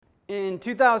In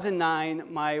 2009,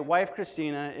 my wife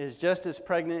Christina is just as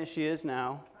pregnant as she is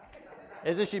now.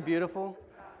 Isn't she beautiful?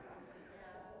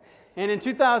 And in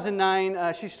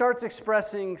 2009, she starts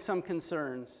expressing some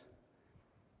concerns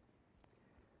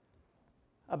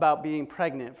about being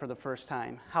pregnant for the first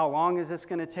time. How long is this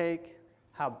going to take?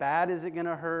 How bad is it going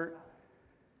to hurt?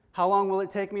 How long will it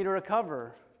take me to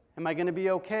recover? Am I going to be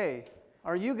okay?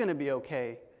 Are you going to be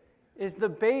okay? Is the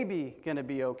baby going to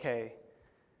be okay?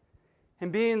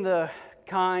 And being the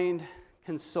kind,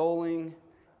 consoling,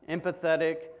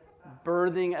 empathetic,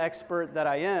 birthing expert that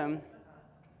I am,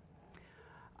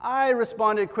 I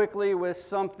responded quickly with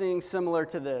something similar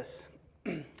to this.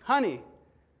 Honey,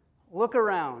 look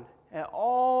around at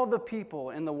all the people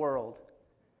in the world.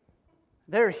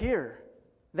 They're here.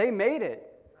 They made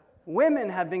it.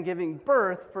 Women have been giving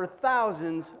birth for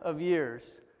thousands of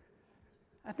years.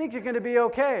 I think you're going to be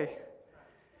okay.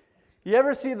 You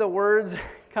ever see the words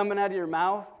coming out of your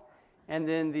mouth and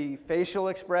then the facial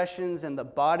expressions and the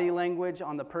body language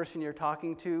on the person you're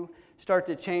talking to start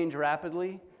to change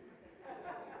rapidly?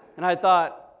 And I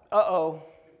thought,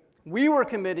 we were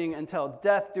committing until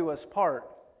death do us part,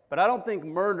 but I don't think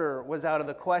murder was out of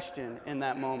the question in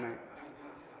that moment.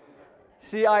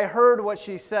 See, I heard what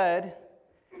she said,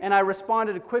 and I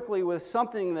responded quickly with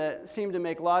something that seemed to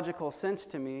make logical sense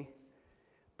to me,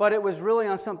 but it was really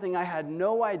on something I had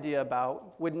no idea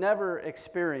about, would never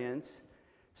experience.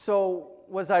 So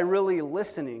was I really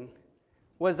listening?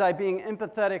 Was I being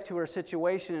empathetic to her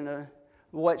situation and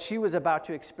what she was about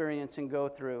to experience and go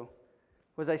through?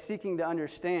 Was I seeking to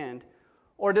understand?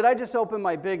 Or did I just open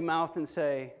my big mouth and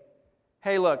say,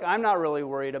 hey, look, I'm not really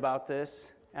worried about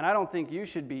this, and I don't think you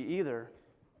should be either?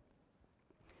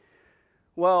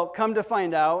 Well, come to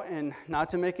find out, and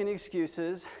not to make any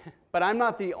excuses, but I'm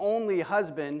not the only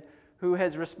husband who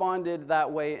has responded that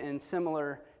way in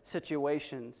similar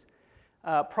situations.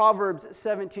 Proverbs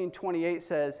 17:28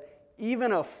 says,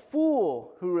 even a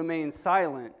fool who remains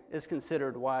silent is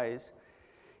considered wise.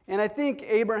 And I think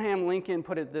Abraham Lincoln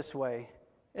put it this way: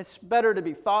 it's better to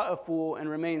be thought a fool and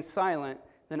remain silent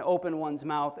than open one's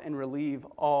mouth and relieve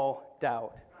all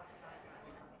doubt.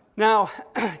 Now,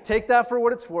 take that for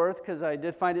what it's worth, because I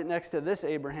did find it next to this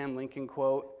Abraham Lincoln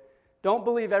quote. Don't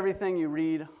believe everything you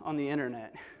read on the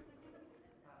internet.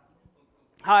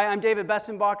 Hi, I'm David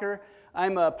Bessenbacher.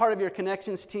 I'm a part of your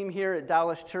connections team here at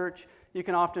Dallas Church. You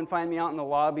can often find me out in the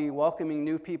lobby welcoming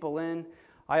new people in.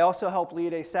 I also help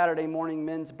lead a Saturday morning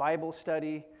men's Bible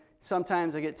study.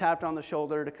 Sometimes I get tapped on the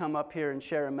shoulder to come up here and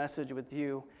share a message with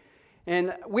you.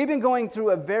 And we've been going through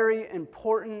a very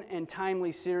important and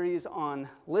timely series on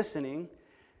listening,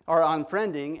 or on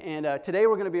friending, and today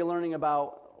we're going to be learning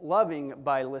about loving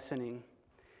by listening.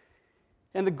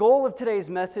 And the goal of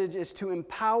today's message is to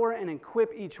empower and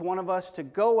equip each one of us to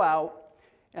go out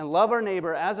and love our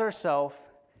neighbor as ourselves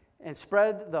and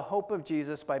spread the hope of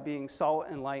Jesus by being salt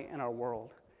and light in our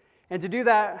world. And to do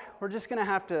that, we're just going to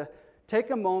have to take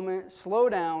a moment, slow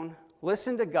down,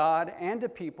 listen to God and to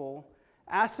people,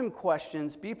 ask some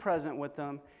questions, be present with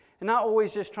them, and not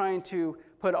always just trying to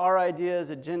put our ideas,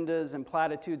 agendas, and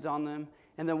platitudes on them,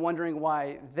 and then wondering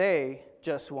why they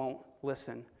just won't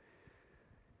listen.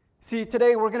 See,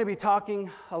 today we're going to be talking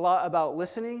a lot about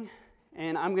listening,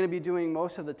 and I'm going to be doing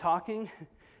most of the talking.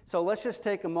 So let's just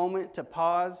take a moment to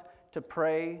pause, to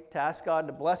pray, to ask God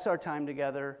to bless our time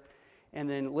together, and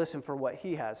then listen for what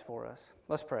He has for us.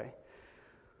 Let's pray.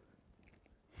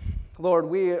 Lord,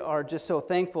 we are just so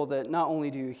thankful that not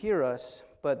only do you hear us,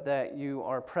 but that you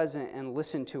are present and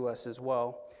listen to us as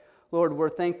well. Lord, we're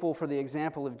thankful for the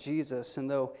example of Jesus, and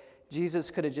though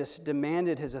Jesus could have just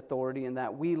demanded his authority and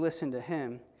that we listened to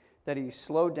him, that he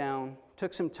slowed down,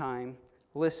 took some time,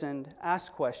 listened,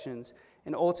 asked questions,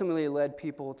 and ultimately led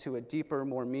people to a deeper,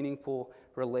 more meaningful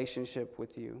relationship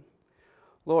with you.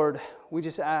 Lord, we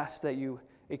just ask that you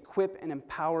equip and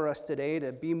empower us today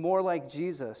to be more like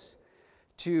Jesus,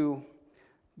 to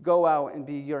go out and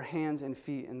be your hands and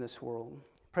feet in this world.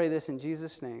 Pray this in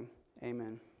Jesus' name.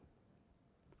 Amen.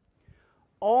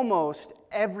 Almost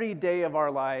every day of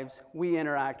our lives, we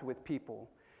interact with people.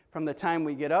 From the time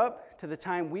we get up to the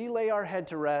time we lay our head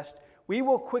to rest, we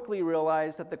will quickly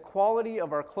realize that the quality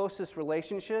of our closest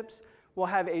relationships will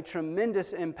have a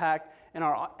tremendous impact in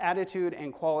our attitude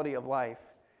and quality of life.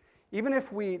 Even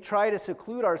if we try to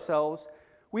seclude ourselves,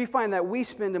 we find that we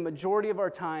spend a majority of our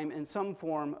time in some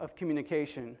form of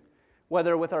communication,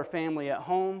 whether with our family at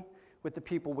home, with the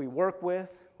people we work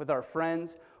with our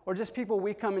friends, or just people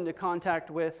we come into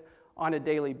contact with on a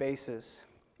daily basis.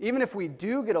 Even if we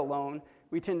do get alone,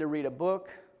 we tend to read a book,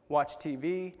 watch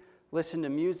TV, listen to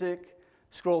music,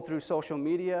 scroll through social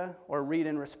media, or read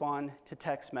and respond to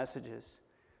text messages.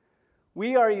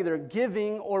 We are either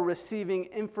giving or receiving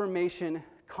information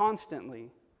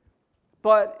constantly.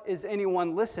 But is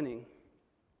anyone listening?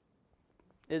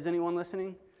 Is anyone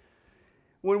listening?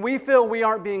 When we feel we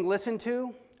aren't being listened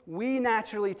to, we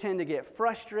naturally tend to get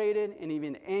frustrated and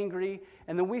even angry,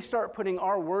 and then we start putting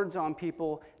our words on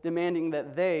people, demanding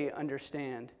that they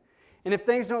understand. And if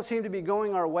things don't seem to be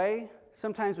going our way,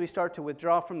 sometimes we start to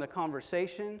withdraw from the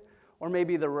conversation or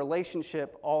maybe the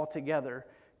relationship altogether,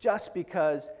 just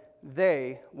because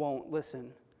they won't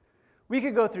listen. We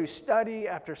could go through study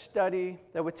after study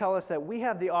that would tell us that we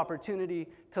have the opportunity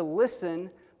to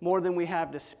listen more than we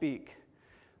have to speak.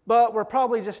 But we're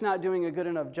probably just not doing a good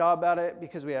enough job at it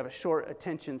because we have a short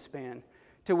attention span,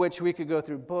 to which we could go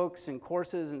through books and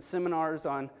courses and seminars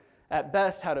on, at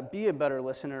best, how to be a better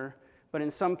listener, but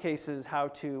in some cases, how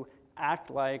to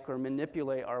act like or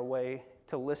manipulate our way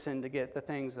to listen to get the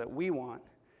things that we want.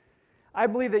 I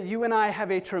believe that you and I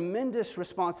have a tremendous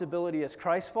responsibility as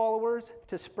Christ followers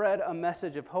to spread a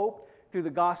message of hope through the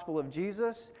gospel of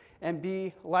Jesus and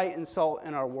be light and salt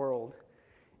in our world.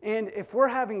 And if we're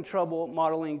having trouble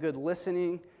modeling good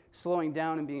listening, slowing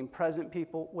down and being present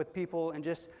with people, and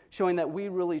just showing that we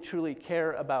really truly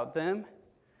care about them,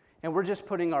 and we're just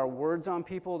putting our words on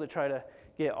people to try to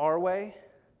get our way,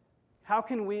 how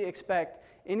can we expect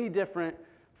any different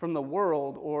from the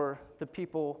world or the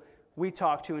people we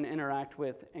talk to and interact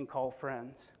with and call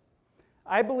friends?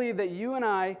 I believe that you and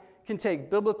I can take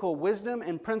biblical wisdom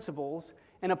and principles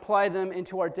and apply them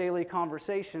into our daily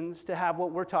conversations to have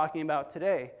what we're talking about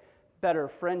today, better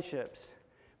friendships.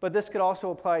 But this could also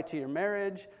apply to your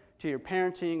marriage, to your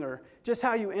parenting, or just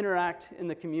how you interact in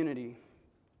the community.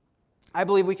 I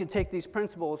believe we could take these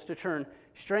principles to turn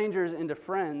strangers into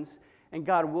friends, and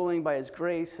God willing, by His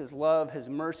grace, His love, His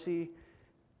mercy,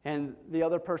 and the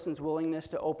other person's willingness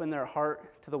to open their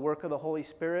heart to the work of the Holy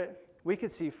Spirit, we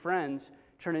could see friends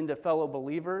turn into fellow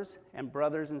believers and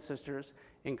brothers and sisters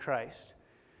in Christ.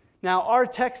 Now, our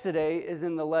text today is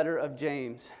in the letter of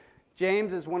James.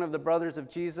 James is one of the brothers of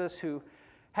Jesus who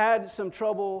had some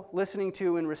trouble listening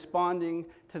to and responding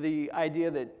to the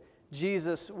idea that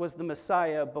Jesus was the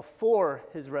Messiah before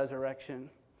His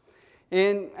resurrection.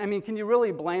 And, can you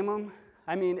really blame him?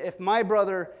 If my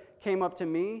brother came up to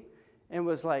me and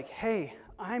was like, hey,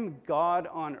 I'm God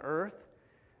on earth,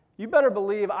 you better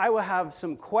believe I would have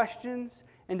some questions,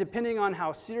 and depending on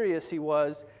how serious he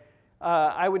was,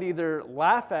 I would either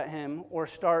laugh at him or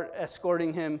start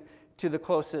escorting him to the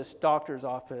closest doctor's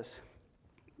office.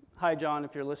 Hi, John,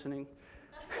 if you're listening.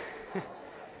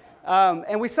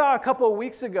 And we saw a couple of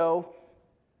weeks ago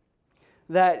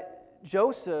that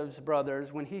Joseph's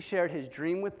brothers, when he shared his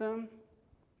dream with them,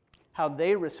 how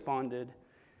they responded.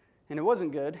 And it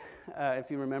wasn't good, if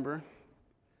you remember.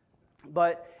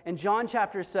 But in John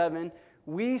chapter 7,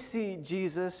 we see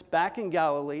Jesus back in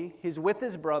Galilee. He's with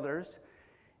his brothers,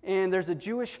 and there's a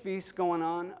Jewish feast going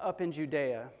on up in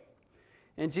Judea.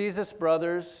 And Jesus'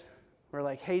 brothers were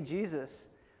like, hey, Jesus,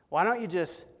 why don't you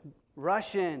just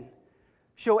rush in,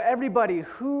 show everybody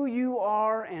who you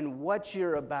are and what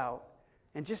you're about,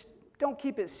 and just don't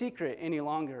keep it secret any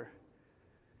longer.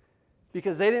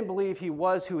 Because they didn't believe he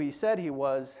was who he said he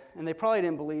was, and they probably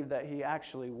didn't believe that he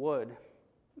actually would.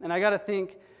 And I got to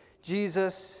think,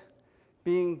 Jesus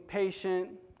being patient,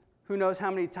 who knows how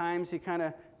many times he kind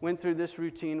of went through this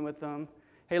routine with them.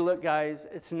 Hey, look, guys,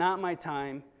 it's not my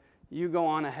time. You go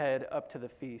on ahead up to the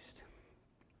feast.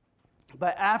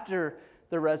 But after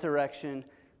the resurrection,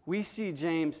 we see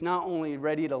James not only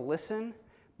ready to listen,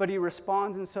 but he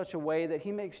responds in such a way that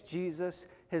he makes Jesus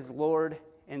his Lord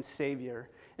and Savior.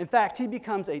 In fact, he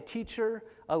becomes a teacher,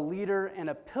 a leader, and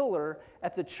a pillar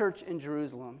at the church in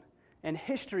Jerusalem. And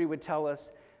history would tell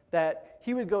us that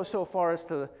he would go so far as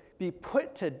to be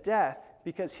put to death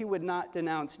because he would not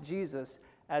denounce Jesus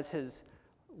as his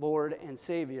Lord and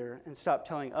Savior and stop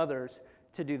telling others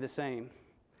to do the same.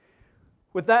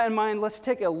 With that in mind, let's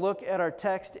take a look at our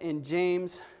text in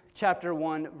James chapter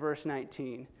 1, verse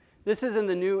 19. This is in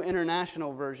the New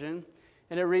International Version,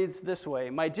 and it reads this way: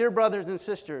 My dear brothers and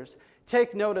sisters,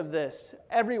 take note of this.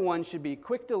 Everyone should be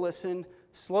quick to listen,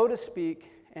 slow to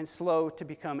speak, and slow to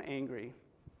become angry.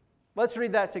 Let's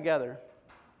read that together.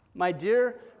 My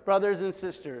dear brothers and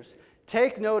sisters,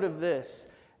 take note of this.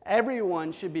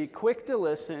 Everyone should be quick to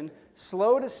listen,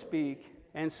 slow to speak,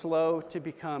 and slow to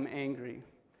become angry.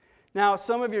 Now,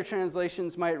 some of your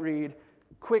translations might read,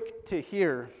 quick to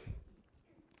hear.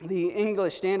 The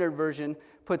English Standard Version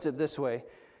puts it this way: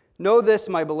 Know this,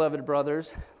 my beloved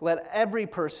brothers, let every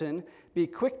person be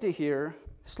quick to hear,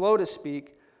 slow to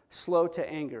speak, slow to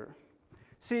anger.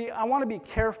 See, I want to be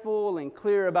careful and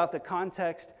clear about the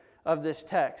context of this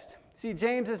text. See,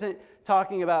 James isn't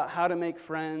talking about how to make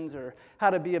friends or how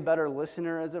to be a better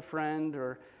listener as a friend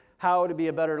or how to be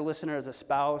a better listener as a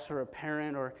spouse or a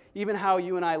parent or even how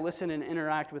you and I listen and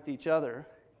interact with each other.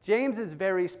 James is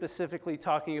very specifically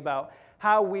talking about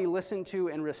how we listen to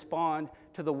and respond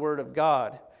to the Word of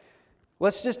God.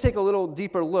 Let's just take a little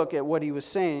deeper look at what he was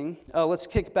saying. Let's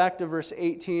kick back to verse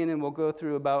 18 and we'll go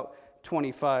through about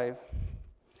 25.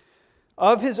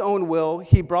 Of his own will,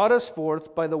 he brought us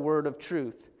forth by the word of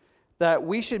truth, that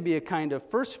we should be a kind of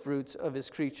firstfruits of his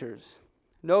creatures.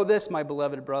 Know this, my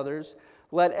beloved brothers,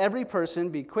 let every person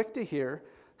be quick to hear,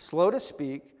 slow to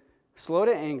speak, slow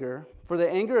to anger, for the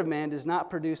anger of man does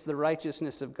not produce the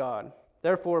righteousness of God.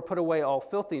 Therefore, put away all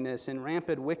filthiness and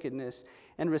rampant wickedness,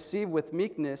 and receive with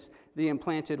meekness the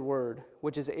implanted word,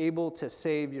 which is able to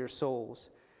save your souls.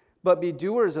 But be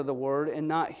doers of the word, and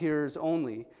not hearers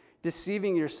only,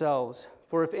 deceiving yourselves.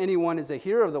 For if anyone is a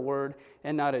hearer of the word,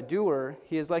 and not a doer,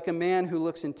 he is like a man who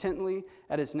looks intently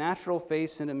at his natural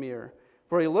face in a mirror.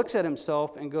 For he looks at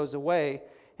himself and goes away,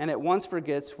 and at once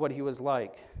forgets what he was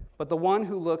like. But the one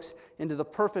who looks into the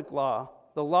perfect law,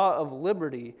 the law of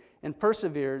liberty, and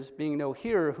perseveres, being no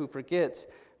hearer who forgets,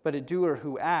 but a doer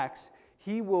who acts,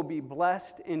 he will be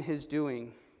blessed in his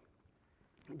doing.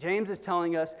 James is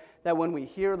telling us that when we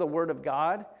hear the word of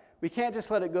God, we can't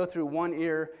just let it go through one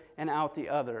ear and out the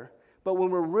other. But when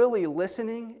we're really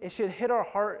listening, it should hit our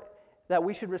heart that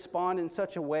we should respond in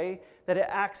such a way that it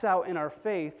acts out in our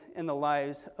faith in the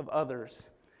lives of others.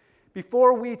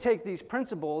 Before we take these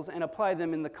principles and apply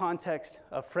them in the context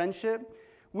of friendship,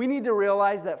 we need to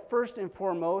realize that first and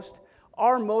foremost,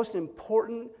 our most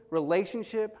important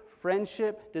relationship,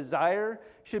 friendship, desire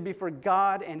should be for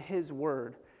God and His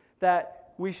Word.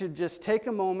 That we should just take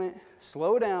a moment,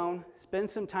 slow down, spend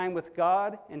some time with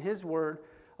God and His Word,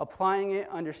 applying it,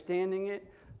 understanding it,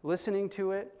 listening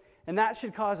to it, and that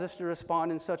should cause us to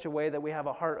respond in such a way that we have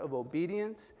a heart of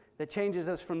obedience that changes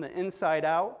us from the inside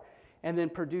out and then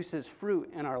produces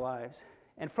fruit in our lives.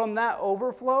 And from that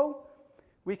overflow,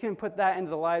 we can put that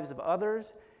into the lives of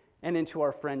others and into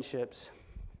our friendships.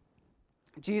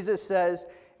 Jesus says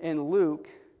in Luke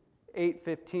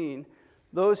 8:15,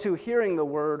 those who hearing the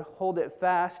word hold it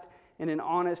fast in an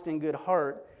honest and good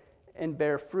heart and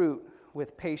bear fruit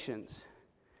with patience.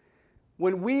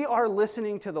 When we are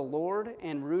listening to the Lord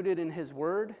and rooted in His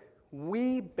word,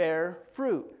 we bear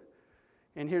fruit.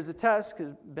 And here's the test,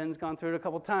 because Ben's gone through it a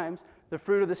couple times. The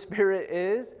fruit of the Spirit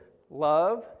is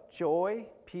love, joy,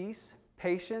 peace,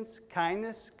 patience,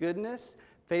 kindness, goodness,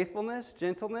 faithfulness,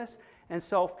 gentleness, and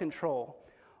self-control,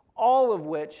 all of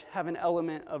which have an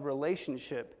element of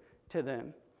relationship to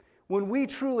them. When we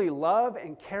truly love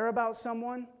and care about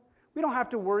someone, we don't have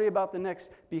to worry about the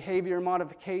next behavior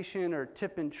modification or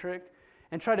tip and trick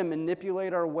and try to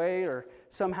manipulate our way or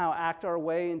somehow act our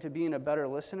way into being a better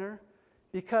listener,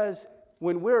 because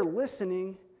when we're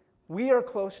listening, we are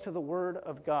close to the Word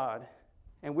of God,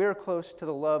 and we're close to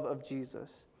the love of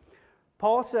Jesus.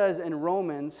 Paul says in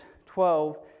Romans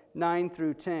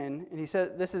 12:9-10, and he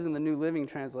said, this is in the New Living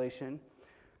Translation,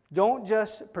 don't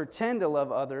just pretend to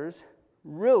love others,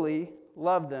 really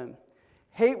love them.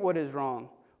 Hate what is wrong.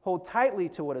 Hold tightly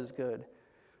to what is good.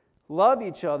 Love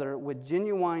each other with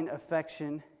genuine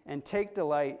affection and take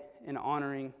delight in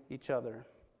honoring each other.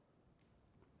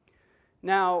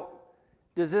 Now,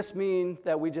 does this mean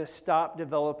that we just stop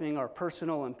developing our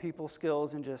personal and people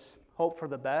skills and just hope for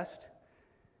the best?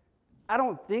 I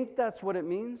don't think that's what it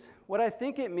means. What I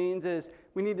think it means is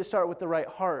we need to start with the right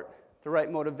heart, the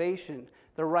right motivation,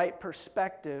 the right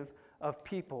perspective of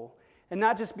people, and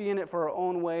not just be in it for our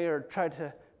own way or try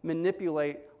to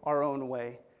manipulate our own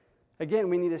way. Again,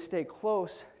 we need to stay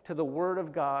close to the Word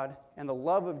of God and the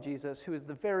love of Jesus, who is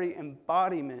the very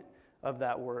embodiment of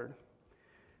that Word.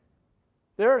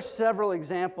 There are several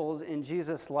examples in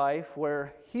Jesus' life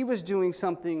where He was doing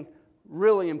something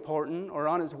really important or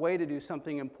on His way to do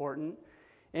something important,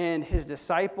 and His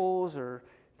disciples or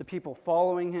the people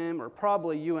following Him, or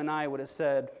probably you and I would have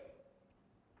said,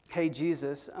 hey,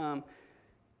 Jesus,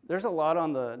 there's a lot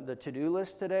on the to-do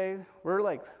list today. We're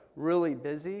like really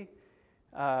busy.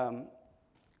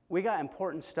 We got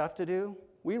important stuff to do.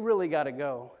 We really got to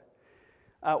go.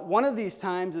 One of these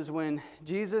times is when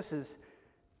Jesus is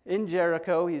in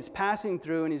Jericho. He's passing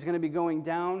through, and He's going to be going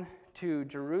down to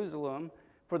Jerusalem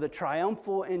for the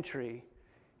triumphal entry.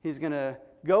 He's going to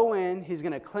go in, He's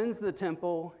going to cleanse the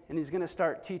temple, and He's going to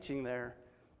start teaching there.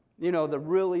 You know, the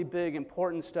really big,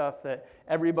 important stuff that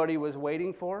everybody was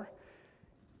waiting for.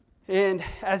 And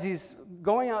as He's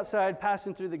going outside,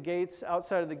 passing through the gates,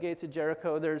 outside of the gates of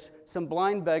Jericho, there's some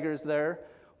blind beggars there,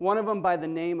 one of them by the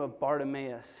name of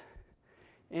Bartimaeus.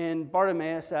 And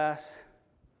Bartimaeus asks,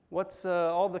 what's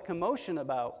all the commotion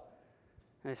about?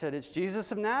 And they said, it's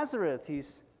Jesus of Nazareth.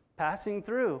 He's passing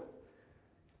through.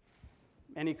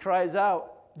 And he cries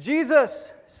out,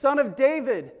 Jesus, Son of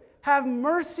David, have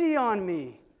mercy on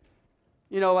me.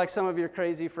 You know, like some of your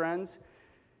crazy friends.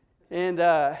 And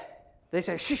they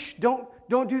say, shh,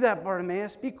 don't do that,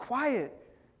 Bartimaeus. Be quiet.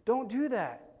 Don't do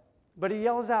that. But he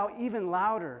yells out even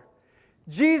louder,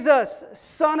 Jesus,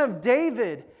 Son of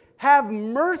David, have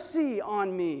mercy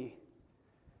on me.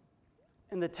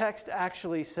 And the text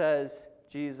actually says,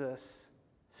 Jesus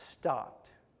stopped.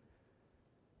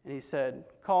 And he said,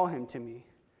 call him to me.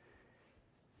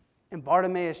 And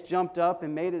Bartimaeus jumped up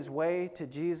and made his way to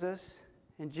Jesus.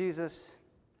 And Jesus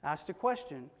asked a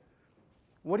question.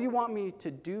 What do you want me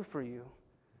to do for you?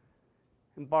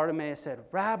 And Bartimaeus said,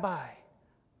 Rabbi,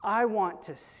 I want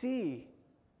to see.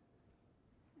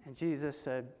 And Jesus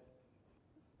said,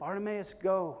 Bartimaeus,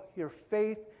 go. Your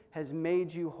faith has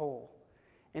made you whole.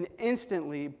 And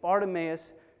instantly,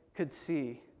 Bartimaeus could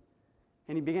see.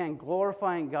 And he began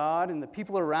glorifying God, and the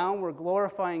people around were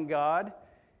glorifying God.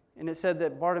 And it said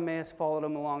that Bartimaeus followed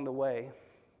him along the way.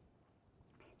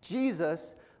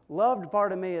 Jesus loved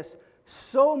Bartimaeus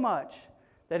so much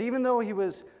that even though he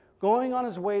was going on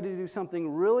his way to do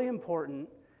something really important,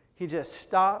 he just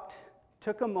stopped,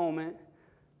 took a moment,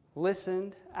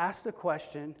 listened, asked a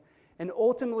question, and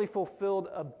ultimately fulfilled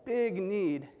a big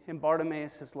need in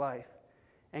Bartimaeus' life.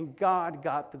 And God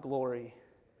got the glory.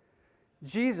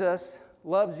 Jesus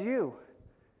loves you,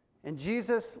 and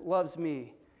Jesus loves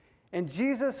me, and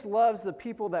Jesus loves the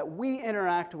people that we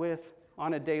interact with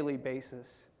on a daily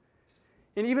basis.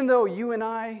 And even though you and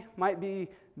I might be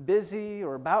busy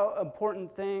or about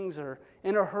important things or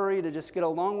in a hurry to just get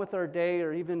along with our day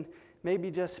or even maybe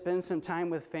just spend some time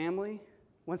with family,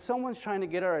 when someone's trying to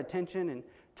get our attention and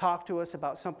talk to us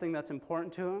about something that's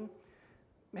important to them,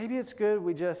 maybe it's good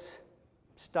we just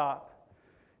stop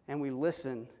and we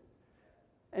listen.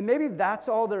 And maybe that's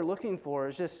all they're looking for,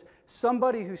 is just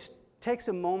somebody who takes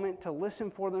a moment to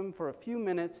listen for them for a few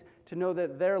minutes to know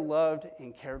that they're loved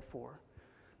and cared for.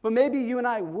 But maybe you and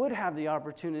I would have the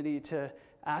opportunity to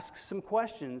ask some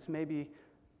questions. Maybe,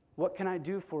 what can I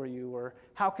do for you? Or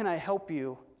how can I help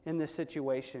you in this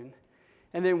situation?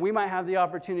 And then we might have the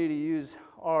opportunity to use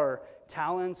our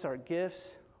talents, our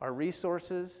gifts, our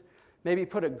resources. Maybe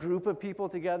put a group of people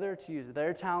together to use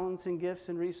their talents and gifts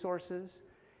and resources.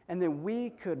 And then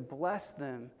we could bless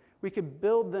them. We could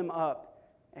build them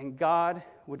up, and God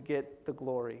would get the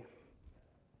glory.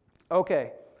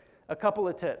 Okay, a couple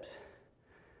of tips.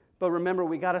 But remember,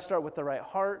 we got to start with the right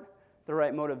heart, the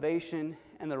right motivation,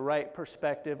 and the right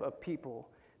perspective of people.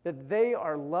 That they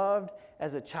are loved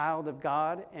as a child of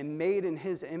God and made in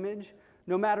His image,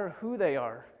 no matter who they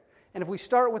are. And if we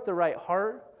start with the right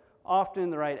heart, often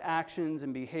the right actions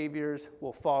and behaviors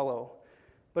will follow.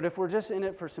 But if we're just in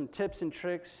it for some tips and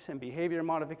tricks and behavior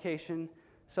modification,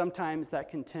 sometimes that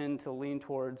can tend to lean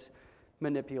towards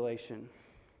manipulation.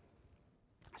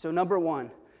 So number one,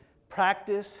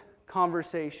 practice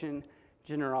conversation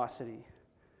generosity.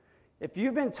 If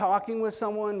you've been talking with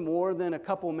someone more than a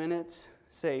couple minutes,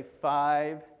 say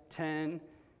 5, 10,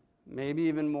 maybe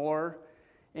even more,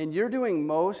 and you're doing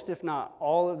most, if not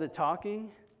all of the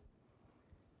talking,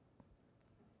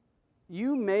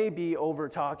 you may be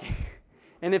over-talking.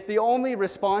 And if the only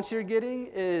response you're getting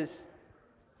is,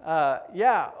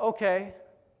 yeah, okay,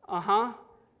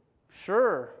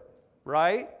 sure,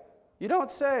 right? You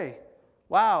don't say,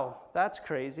 wow, that's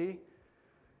crazy.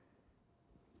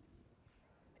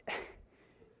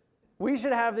 We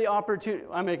should have the opportunity,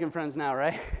 I'm making friends now,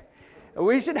 right?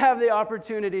 We should have the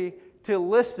opportunity to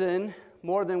listen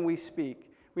more than we speak.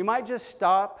 We might just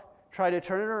stop, try to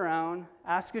turn it around,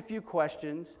 ask a few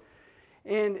questions,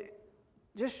 and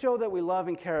just show that we love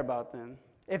and care about them.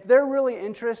 If they're really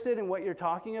interested in what you're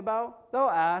talking about, they'll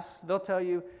ask, they'll tell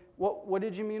you, what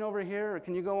did you mean over here? Or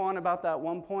can you go on about that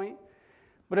one point?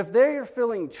 But if they're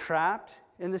feeling trapped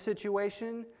in the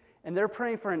situation and they're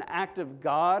praying for an act of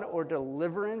God or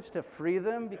deliverance to free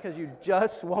them because you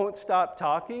just won't stop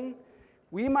talking,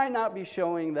 we might not be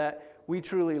showing that we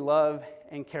truly love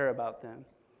and care about them.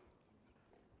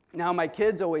 Now, my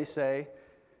kids always say,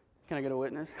 can I get a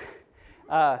witness?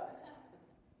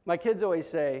 My kids always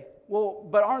say, well,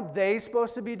 but aren't they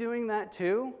supposed to be doing that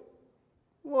too?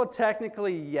 Well,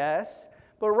 technically, yes.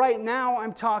 But right now,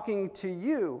 I'm talking to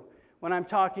you. When I'm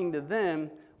talking to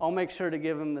them, I'll make sure to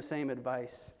give them the same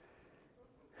advice.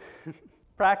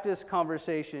 Practice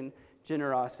conversation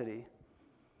generosity.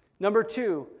 Number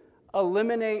 2,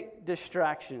 eliminate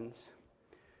distractions.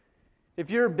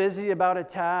 If you're busy about a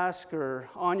task or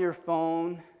on your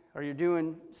phone or you're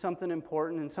doing something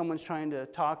important and someone's trying to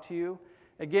talk to you,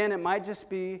 again, it might just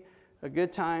be a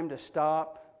good time to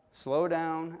stop, slow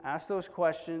down, ask those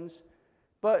questions.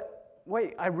 But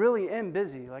wait, I really am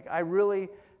busy. Like, I really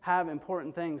have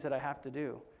important things that I have to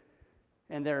do,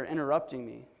 and they're interrupting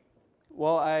me.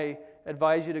 Well, I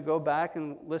advise you to go back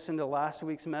and listen to last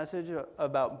week's message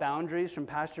about boundaries from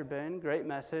Pastor Ben. Great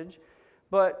message.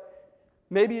 But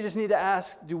maybe you just need to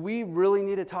ask, do we really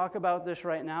need to talk about this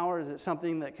right now, or is it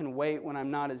something that can wait when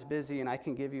I'm not as busy and I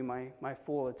can give you my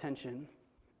full attention?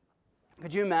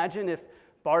 Could you imagine if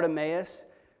Bartimaeus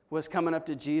was coming up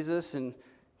to Jesus and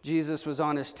Jesus was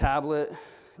on his tablet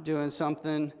doing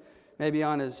something, maybe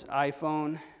on his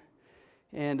iPhone,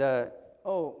 and,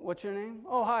 oh, what's your name?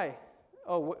 Oh, hi.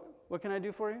 Oh, what can I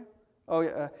do for you? Oh,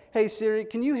 yeah. Hey, Siri,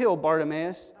 can you heal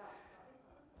Bartimaeus?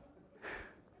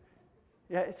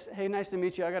 Yeah, hey, nice to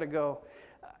meet you. I got to go.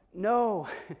 No.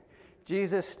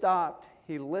 Jesus stopped.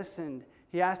 He listened.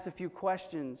 He asked a few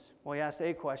questions. Well, he asked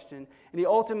a question. And he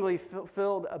ultimately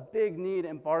fulfilled a big need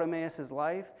in Bartimaeus'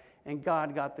 life, and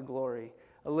God got the glory.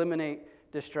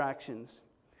 Eliminate distractions.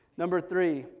 Number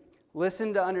 3,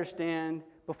 listen to understand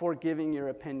before giving your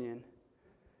opinion.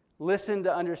 Listen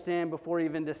to understand before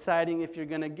even deciding if you're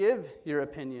going to give your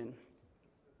opinion.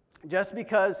 Just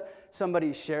because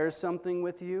somebody shares something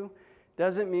with you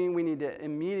doesn't mean we need to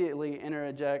immediately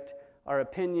interject our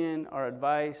opinion, our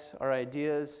advice, our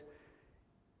ideas,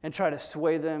 and try to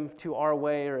sway them to our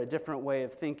way or a different way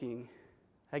of thinking.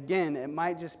 Again, it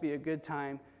might just be a good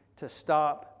time to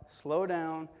stop, slow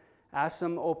down, ask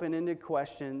some open-ended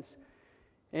questions,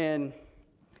 and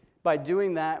by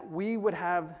doing that, we would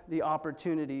have the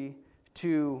opportunity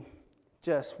to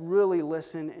just really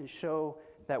listen and show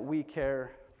that we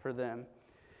care for them.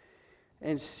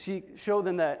 And show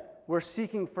them that we're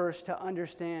seeking first to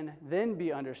understand, then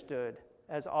be understood,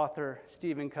 as author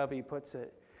Stephen Covey puts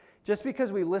it. Just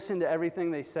because we listen to everything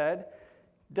they said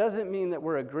doesn't mean that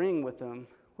we're agreeing with them.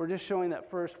 We're just showing that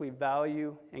first we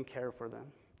value and care for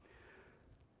them.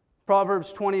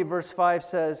 Proverbs 20, verse 5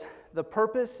 says, "The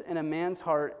purpose in a man's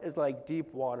heart is like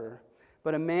deep water,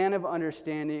 but a man of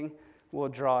understanding will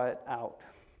draw it out."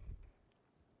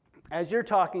 As you're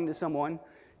talking to someone,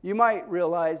 you might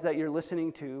realize that you're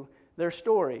listening to their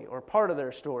story or part of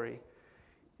their story.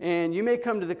 And you may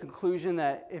come to the conclusion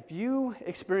that if you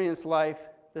experience life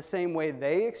the same way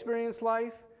they experience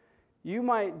life, you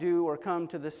might do or come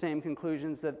to the same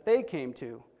conclusions that they came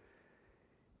to.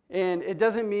 And it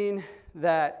doesn't mean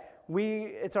that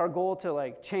it's our goal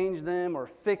to change them or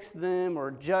fix them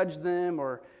or judge them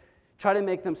or try to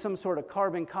make them some sort of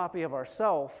carbon copy of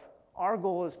ourselves. Our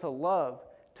goal is to love,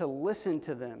 to listen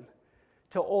to them,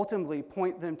 to ultimately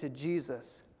point them to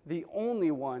Jesus, the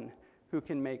only one who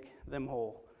can make them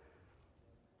whole.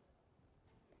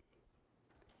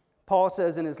 Paul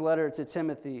says in his letter to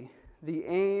Timothy, "The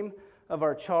aim of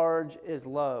our charge is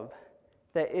love,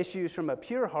 that issues from a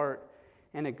pure heart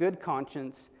and a good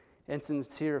conscience and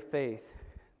sincere faith."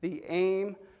 The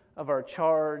aim of our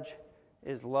charge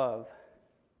is love.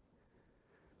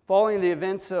 Following the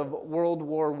events of World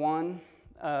War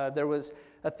I, there was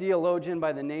a theologian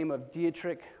by the name of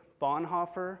Dietrich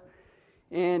Bonhoeffer,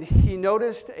 and he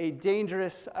noticed a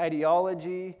dangerous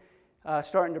ideology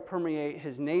starting to permeate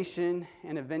his nation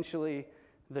and eventually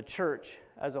the church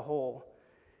as a whole.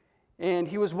 And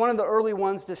he was one of the early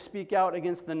ones to speak out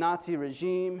against the Nazi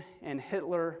regime and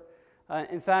Hitler.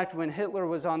 In fact, when Hitler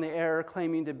was on the air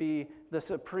claiming to be the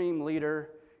supreme leader,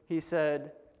 he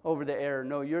said over the air,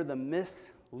 "No, you're the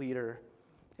misleader."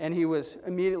 And he was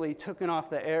immediately taken off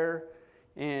the air,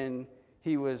 and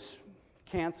he was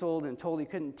canceled and told he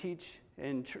couldn't teach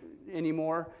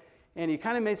anymore. And he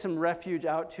kind of made some refuge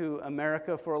out to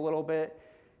America for a little bit.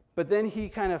 But then he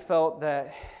kind of felt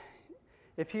that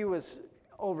if he was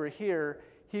over here,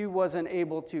 he wasn't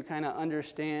able to kind of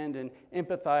understand and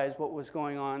empathize what was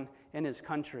going on in his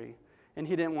country. And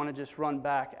he didn't want to just run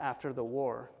back after the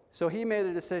war. So he made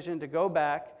a decision to go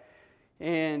back,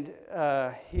 and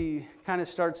he kind of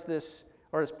starts this,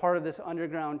 or is part of this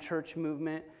underground church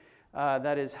movement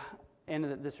that is, and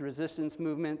this resistance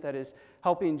movement that is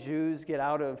helping Jews get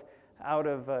out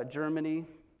of Germany,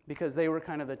 because they were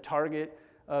kind of the target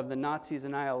of the Nazis'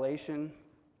 annihilation.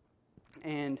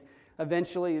 And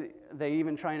eventually, they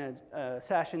even try an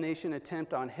assassination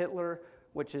attempt on Hitler,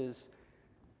 which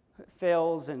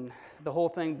fails, and the whole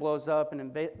thing blows up, and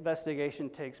an investigation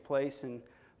takes place, and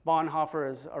Bonhoeffer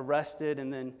is arrested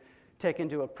and then taken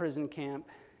to a prison camp,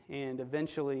 and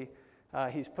eventually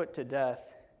he's put to death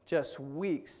just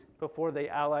weeks before the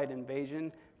Allied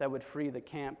invasion that would free the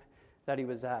camp that he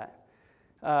was at.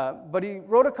 But he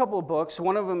wrote a couple of books.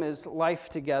 One of them is Life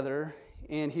Together,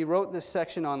 and he wrote this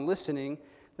section on listening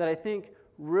that I think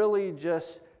really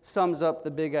just sums up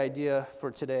the big idea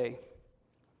for today.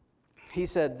 He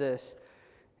said this,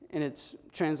 and it's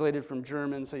translated from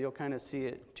German, so you'll kind of see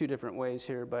it two different ways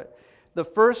here. But the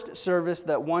first service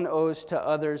that one owes to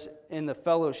others in the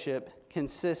fellowship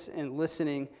consists in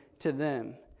listening to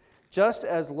them. Just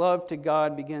as love to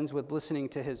God begins with listening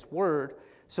to His word,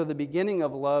 so the beginning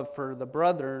of love for the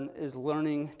brethren is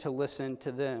learning to listen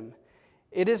to them.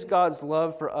 It is God's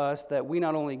love for us that we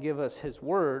not only give us His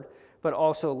word, but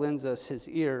also lends us His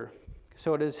ear.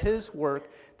 So it is His work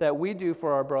that we do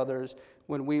for our brothers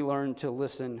when we learn to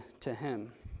listen to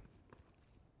Him.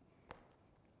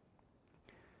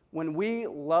 When we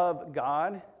love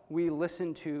God, we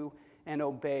listen to and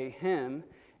obey Him.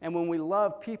 And when we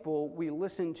love people, we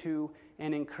listen to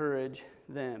and encourage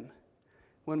them.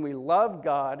 When we love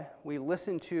God, we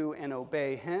listen to and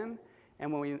obey Him.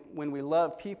 And when we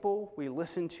love people, we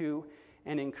listen to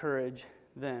and encourage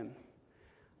them.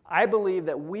 I believe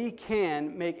that we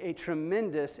can make a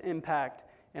tremendous impact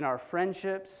in our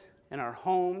friendships, in our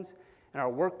homes, in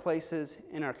our workplaces,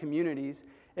 in our communities,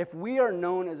 if we are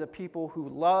known as a people who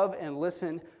love and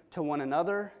listen to one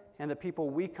another and the people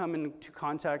we come into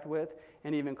contact with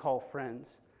and even call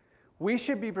friends. We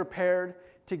should be prepared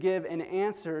to give an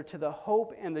answer to the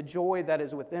hope and the joy that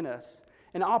is within us,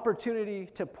 an opportunity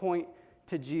to point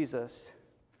to Jesus.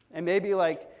 And maybe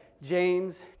like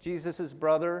James, Jesus'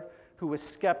 brother, who was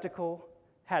skeptical,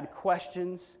 had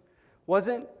questions,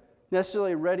 wasn't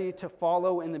necessarily ready to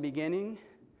follow in the beginning,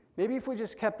 maybe if we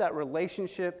just kept that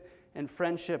relationship and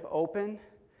friendship open,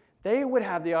 they would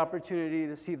have the opportunity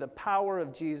to see the power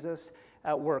of Jesus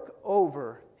at work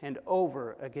over and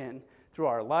over again through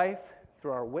our life,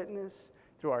 through our witness,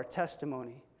 through our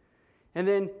testimony. And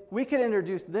then we could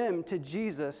introduce them to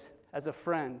Jesus as a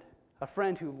friend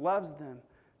who loves them,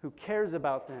 who cares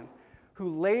about them,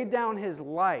 who laid down His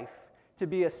life to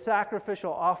be a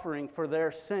sacrificial offering for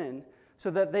their sin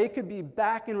so that they could be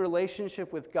back in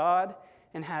relationship with God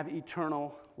and have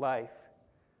eternal life.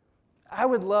 I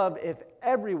would love if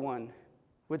everyone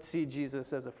would see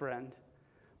Jesus as a friend,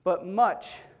 but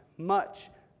much, much,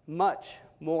 much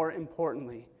more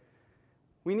importantly,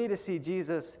 we need to see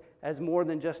Jesus as more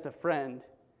than just a friend.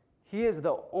 He is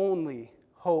the only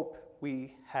hope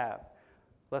we have.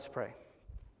 Let's pray.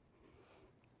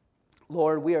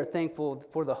 Lord, we are thankful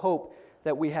for the hope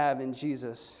that we have in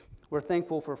Jesus. We're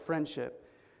thankful for friendship.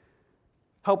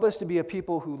 Help us to be a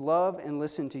people who love and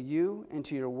listen to you and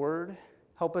to your word.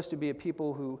 Help us to be a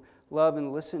people who love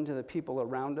and listen to the people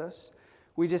around us.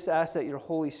 We just ask that your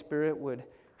Holy Spirit would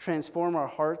transform our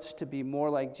hearts to be more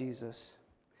like Jesus.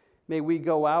 May we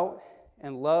go out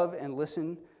and love and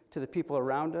listen to the people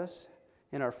around us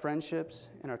in our friendships,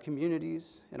 in our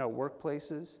communities, in our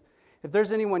workplaces. If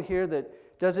there's anyone here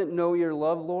that doesn't know your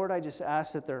love, Lord, I just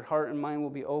ask that their heart and mind will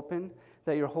be open,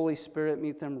 that your Holy Spirit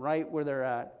meet them right where they're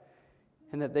at,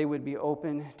 and that they would be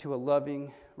open to a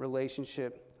loving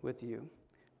relationship with you.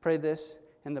 Pray this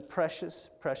in the precious,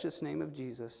 precious name of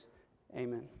Jesus.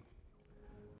 Amen.